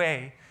any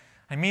way,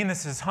 I mean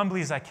this as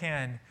humbly as I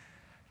can,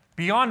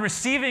 beyond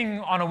receiving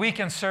on a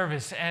weekend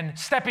service and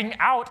stepping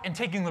out and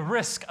taking the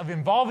risk of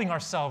involving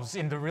ourselves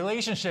in the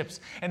relationships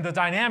and the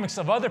dynamics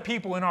of other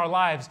people in our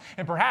lives.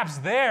 And perhaps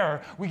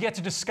there we get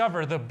to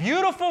discover the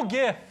beautiful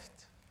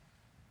gift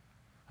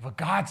of a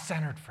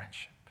God-centered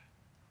friendship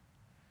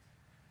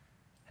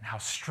and how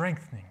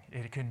strengthening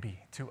it can be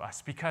to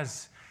us.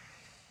 Because,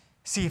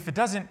 see, if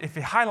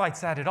it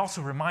highlights that, it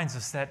also reminds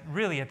us that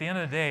really at the end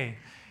of the day,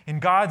 in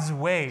God's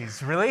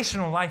ways,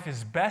 relational life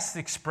is best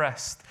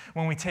expressed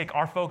when we take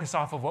our focus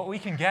off of what we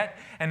can get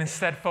and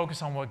instead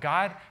focus on what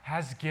God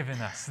has given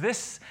us.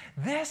 This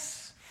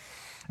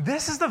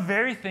is the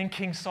very thing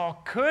King Saul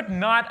could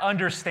not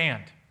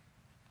understand.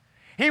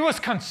 He was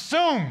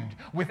consumed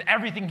with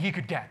everything he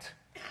could get.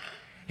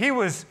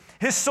 His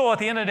soul at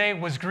the end of the day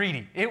was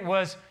greedy.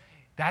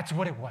 That's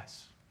what it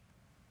was.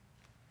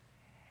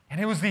 And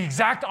it was the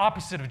exact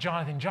opposite of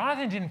Jonathan.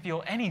 Jonathan didn't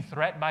feel any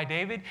threat by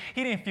David.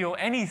 He didn't feel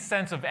any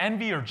sense of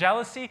envy or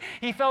jealousy.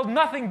 He felt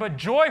nothing but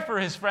joy for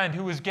his friend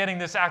who was getting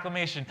this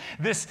acclamation,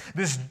 this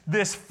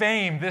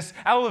fame, this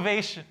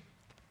elevation.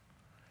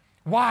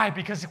 Why?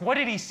 Because what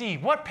did he see?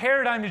 What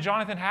paradigm did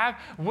Jonathan have?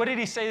 What did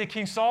he say to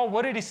King Saul?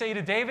 What did he say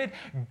to David?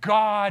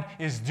 God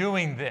is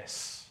doing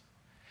this.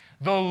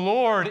 The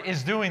Lord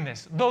is doing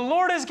this. The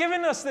Lord has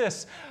given us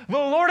this. The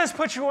Lord has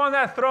put you on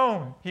that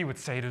throne, he would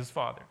say to his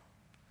father.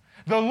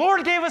 The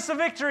Lord gave us the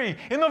victory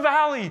in the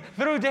valley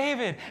through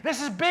David.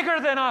 This is bigger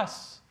than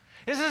us.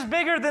 This is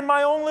bigger than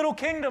my own little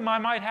kingdom I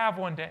might have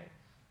one day.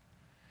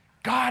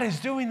 God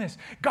is doing this.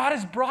 God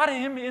has brought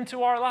him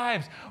into our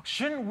lives.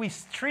 Shouldn't we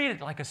treat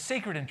it like a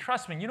sacred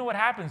entrustment? You know what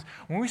happens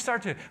when we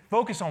start to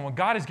focus on what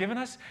God has given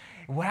us?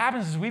 What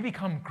happens is we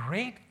become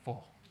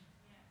grateful.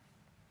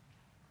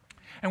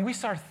 And we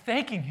start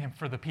thanking him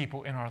for the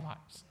people in our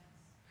lives.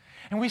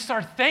 And we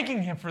start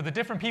thanking him for the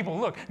different people.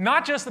 Look,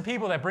 not just the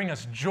people that bring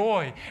us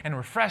joy and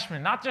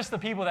refreshment, not just the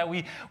people that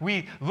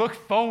we look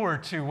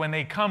forward to when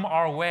they come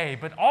our way,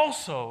 but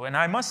also, and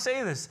I must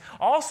say this,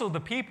 also the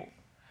people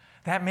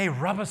that may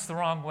rub us the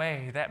wrong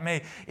way, that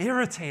may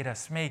irritate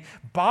us, may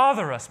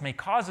bother us, may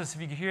cause us,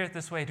 if you can hear it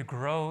this way, to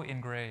grow in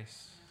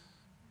grace,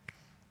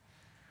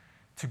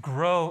 to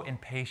grow in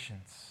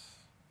patience,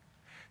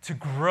 to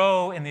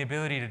grow in the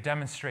ability to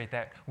demonstrate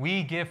that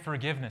we give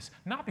forgiveness,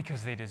 not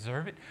because they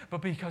deserve it,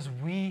 but because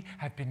we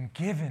have been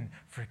given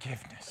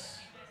forgiveness.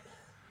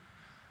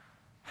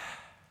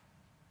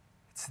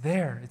 It's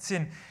there. It's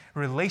in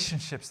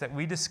relationships that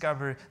we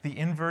discover the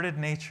inverted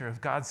nature of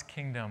God's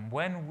kingdom.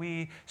 When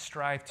we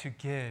strive to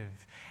give,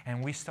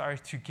 and we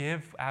start to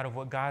give out of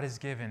what God has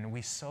given,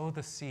 we sow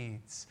the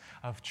seeds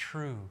of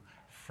true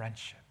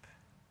friendship.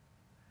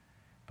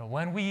 But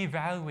when we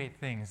evaluate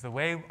things the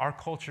way our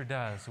culture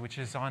does, which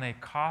is on a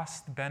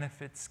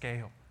cost-benefit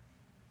scale,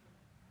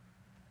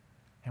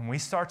 and we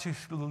start to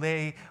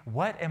lay,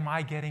 what am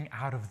I getting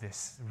out of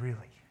this,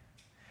 really?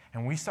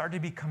 And we start to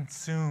be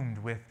consumed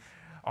with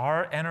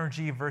our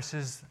energy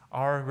versus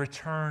our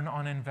return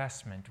on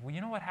investment. Well,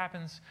 you know what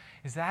happens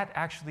is that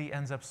actually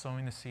ends up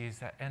sowing the seeds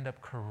that end up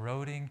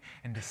corroding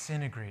and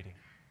disintegrating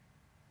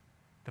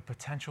the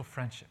potential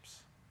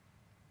friendships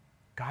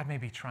God may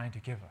be trying to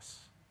give us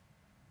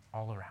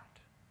all around.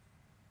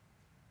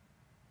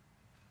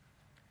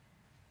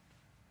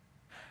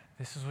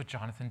 This is what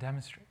Jonathan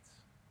demonstrates.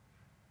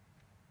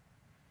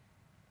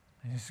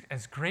 And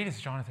as great as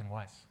Jonathan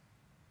was,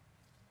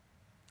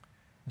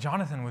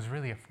 Jonathan was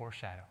really a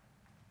foreshadow.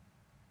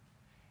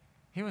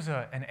 He was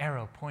an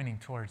arrow pointing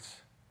towards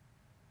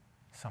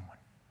someone.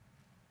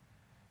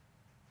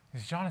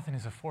 Because Jonathan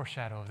is a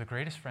foreshadow of the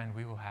greatest friend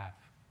we will have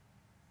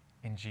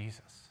in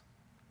Jesus.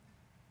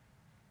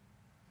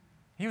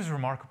 He was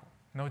remarkable.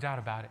 No doubt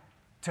about it.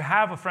 To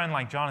have a friend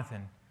like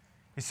Jonathan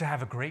is to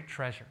have a great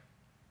treasure.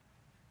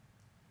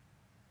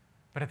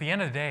 But at the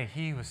end of the day,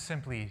 he was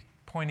simply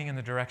pointing in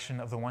the direction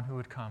of the one who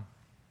would come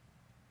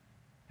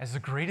as the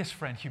greatest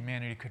friend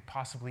humanity could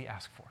possibly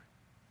ask for.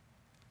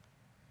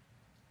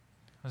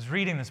 I was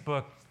reading this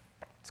book.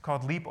 It's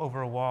called Leap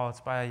Over a Wall.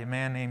 It's by a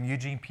man named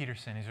Eugene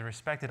Peterson. He's a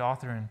respected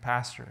author and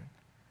pastor.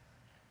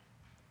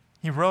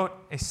 He wrote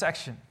a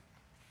section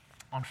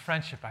on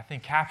friendship I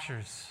think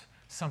captures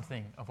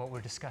something of what we're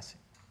discussing.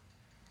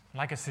 I'd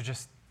like us to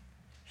just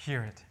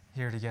hear it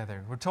here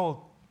together. We're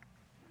told,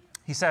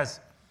 he says,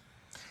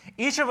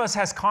 each of us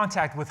has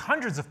contact with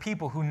hundreds of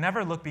people who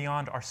never look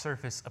beyond our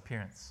surface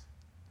appearance.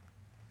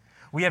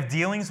 We have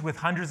dealings with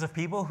hundreds of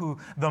people who,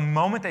 the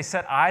moment they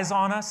set eyes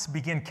on us,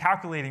 begin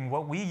calculating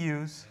what we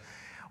use,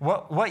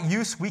 what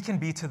use we can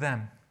be to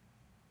them,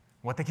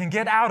 what they can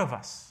get out of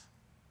us.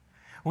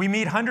 We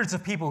meet hundreds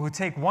of people who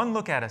take one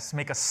look at us,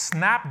 make a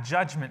snap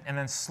judgment, and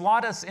then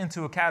slot us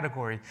into a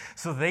category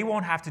so they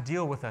won't have to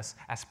deal with us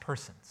as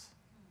persons.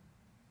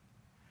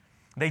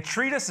 They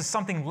treat us as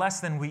something less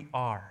than we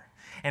are.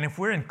 And if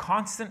we're in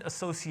constant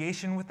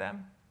association with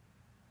them,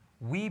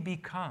 we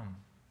become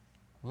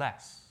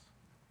less.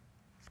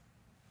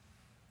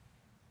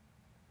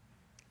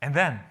 And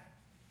then,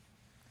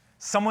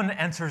 someone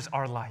enters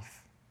our life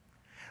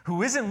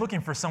who isn't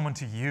looking for someone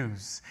to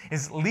use,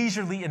 is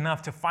leisurely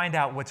enough to find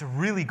out what's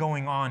really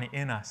going on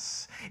in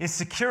us, is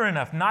secure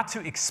enough not to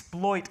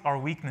exploit our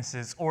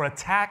weaknesses or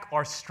attack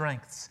our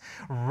strengths,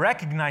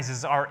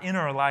 recognizes our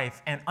inner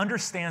life, and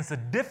understands the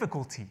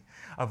difficulty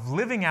of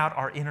living out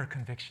our inner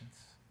convictions,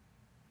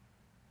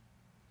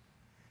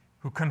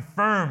 who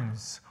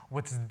confirms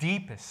what's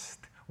deepest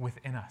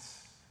within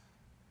us.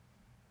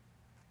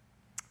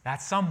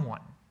 That someone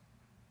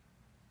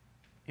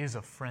is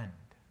a friend.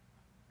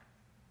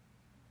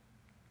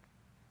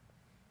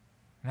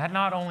 And that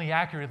not only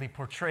accurately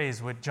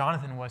portrays what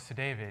Jonathan was to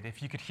David,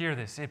 if you could hear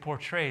this, it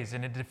portrays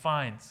and it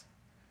defines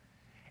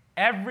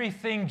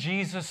everything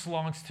Jesus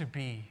longs to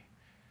be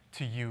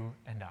to you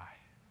and I.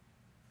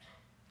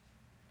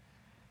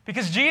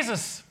 Because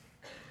Jesus,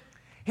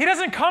 He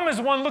doesn't come as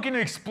one looking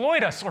to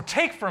exploit us or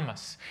take from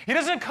us. He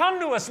doesn't come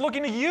to us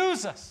looking to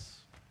use us.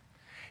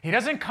 He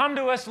doesn't come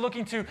to us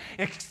looking to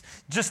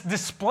just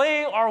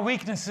display our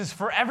weaknesses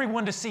for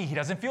everyone to see. He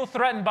doesn't feel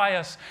threatened by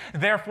us,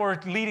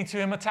 therefore leading to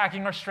Him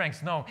attacking our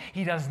strengths. No,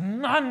 He does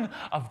none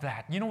of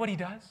that. You know what He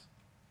does?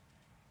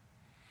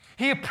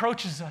 He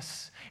approaches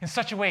us in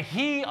such a way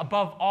He,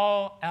 above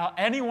all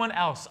anyone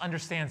else,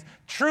 understands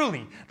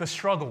truly the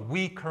struggle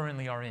we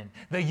currently are in,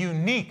 the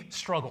unique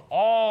struggle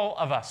all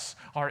of us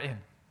are in.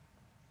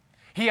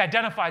 He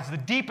identifies the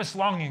deepest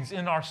longings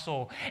in our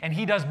soul, and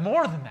He does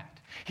more than that.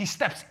 He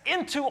steps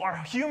into our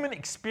human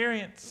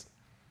experience,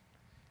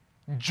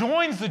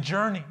 joins the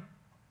journey,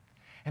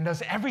 and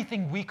does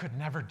everything we could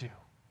never do.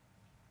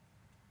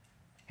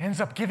 He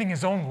ends up giving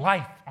His own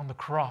life on the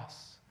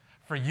cross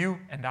for you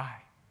and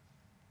I.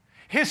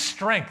 His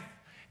strength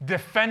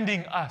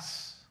defending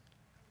us.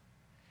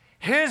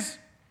 His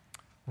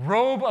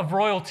robe of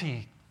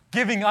royalty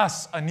giving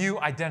us a new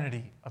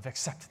identity of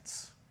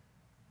acceptance.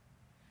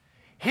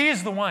 He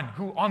is the one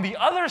who, on the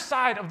other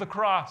side of the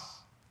cross,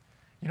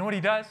 you know what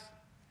He does?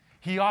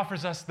 He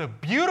offers us the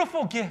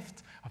beautiful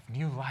gift of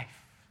new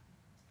life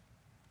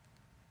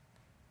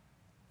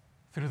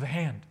through the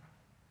hand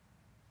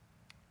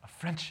of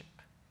friendship.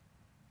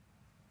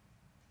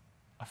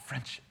 Of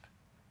friendship.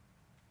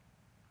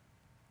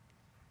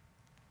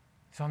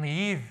 So on the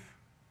eve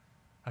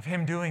of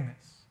Him doing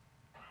this,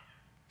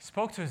 He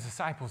spoke to His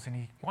disciples and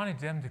He wanted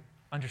them to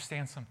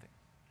understand something.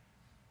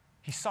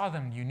 He saw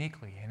them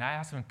uniquely, and I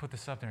asked Him to put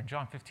this up there in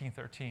John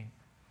 15:13.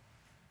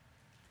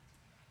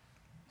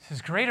 He says,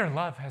 greater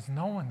love has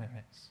no one than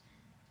this,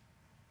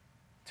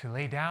 to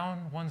lay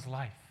down one's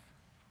life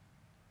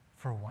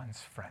for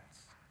one's friends.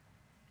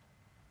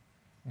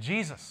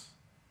 Jesus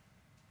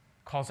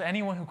calls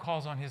anyone who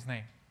calls on His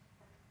name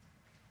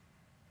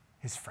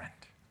His friend.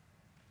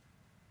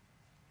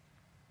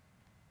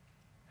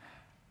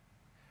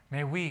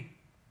 May we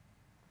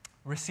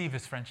receive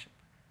His friendship.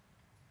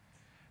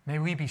 May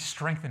we be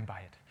strengthened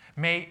by it.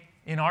 May,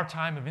 in our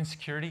time of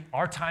insecurity,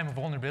 our time of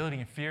vulnerability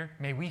and fear,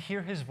 may we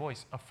hear His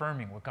voice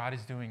affirming what God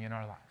is doing in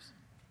our lives.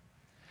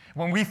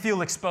 When we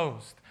feel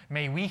exposed,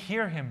 may we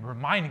hear Him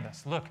reminding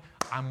us, look,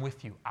 I'm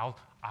with you.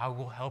 I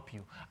will help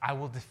you. I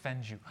will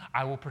defend you.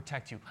 I will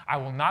protect you. I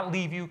will not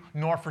leave you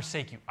nor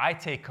forsake you. I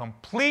take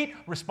complete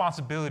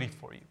responsibility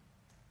for you.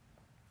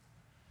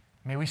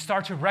 May we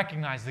start to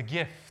recognize the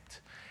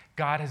gift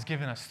God has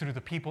given us through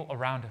the people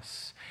around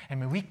us. And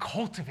may we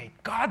cultivate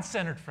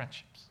God-centered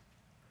friendships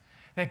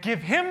that give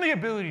Him the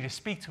ability to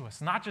speak to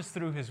us, not just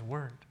through His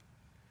word,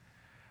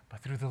 but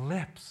through the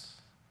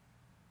lips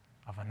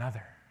of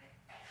another.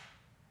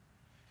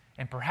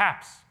 And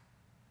perhaps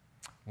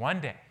one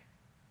day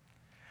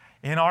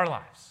in our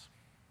lives,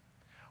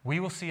 we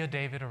will see a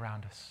David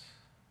around us.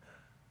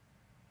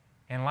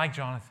 And like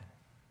Jonathan,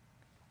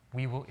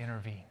 we will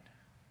intervene.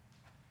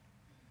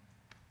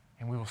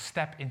 And we will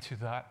step into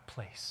that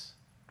place,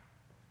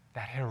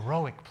 that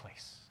heroic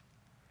place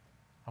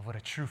of what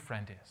a true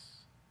friend is.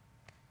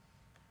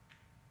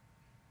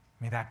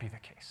 May that be the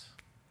case.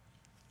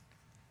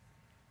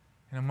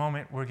 In a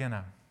moment, we're going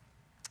to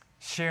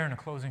share in a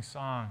closing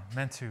song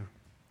meant to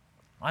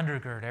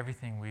undergird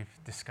everything we've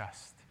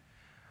discussed.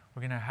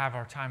 We're going to have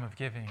our time of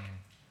giving and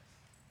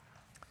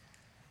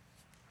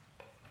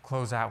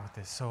close out with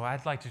this. So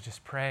I'd like to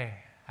just pray,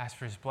 ask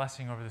for His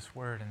blessing over this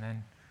word, and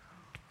then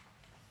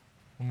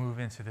we'll move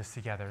into this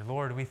together.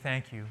 Lord, we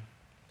thank You.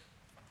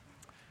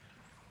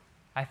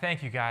 I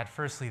thank You, God,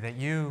 firstly, that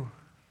You,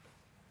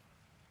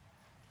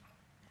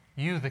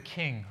 the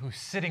King who's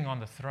sitting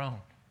on the throne,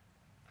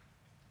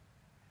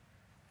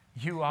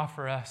 You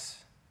offer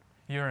us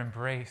Your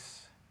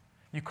embrace.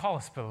 You call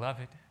us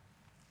beloved.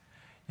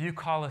 You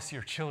call us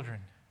Your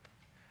children.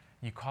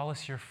 You call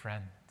us Your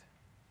friend.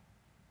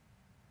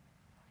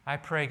 I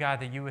pray, God,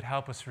 that you would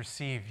help us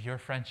receive your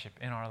friendship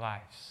in our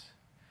lives.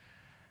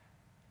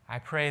 I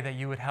pray that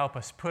you would help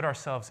us put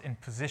ourselves in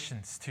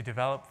positions to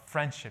develop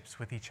friendships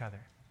with each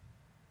other.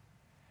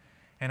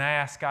 And I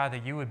ask, God,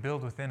 that you would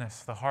build within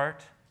us the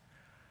heart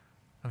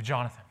of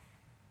Jonathan,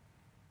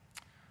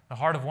 the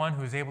heart of one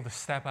who is able to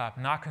step up,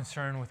 not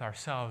concerned with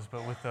ourselves,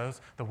 but with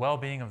the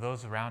well-being of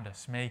those around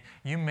us. May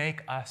you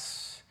make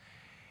us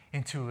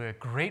into a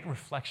great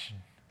reflection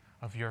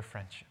of your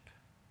friendship.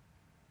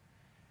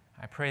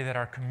 I pray that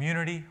our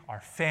community,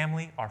 our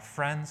family, our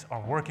friends,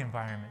 our work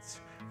environments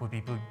will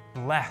be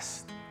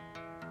blessed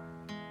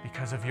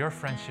because of your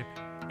friendship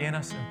in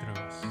us and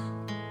through us.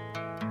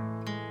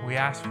 We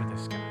ask for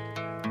this, God.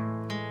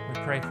 We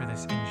pray for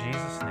this in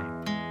Jesus'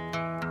 name.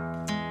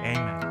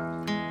 Amen.